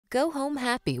Go home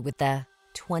happy with the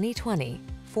 2020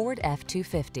 Ford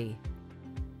F-250.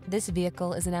 This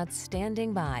vehicle is an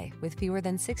outstanding buy with fewer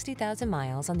than 60,000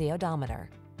 miles on the odometer.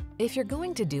 If you're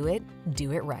going to do it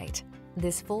right.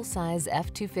 This full-size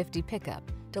F-250 pickup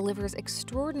delivers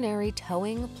extraordinary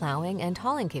towing, plowing, and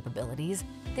hauling capabilities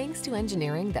thanks to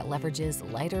engineering that leverages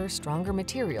lighter, stronger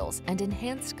materials and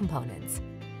enhanced components.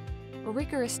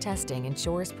 Rigorous testing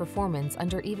ensures performance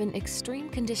under even extreme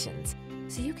conditions,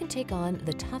 so you can take on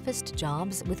the toughest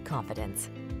jobs with confidence.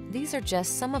 These are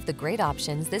just some of the great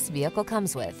options this vehicle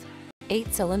comes with: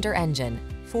 8-cylinder engine,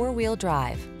 4-wheel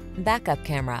drive, backup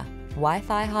camera,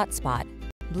 Wi-Fi hotspot,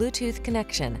 Bluetooth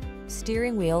connection,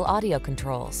 steering wheel audio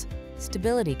controls,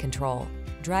 stability control,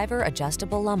 driver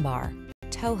adjustable lumbar,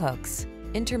 tow hooks,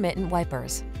 intermittent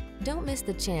wipers. Don't miss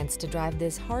the chance to drive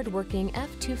this hard-working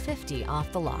F-250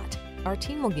 off the lot. Our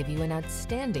team will give you an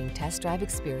outstanding test drive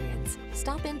experience.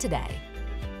 Stop in today.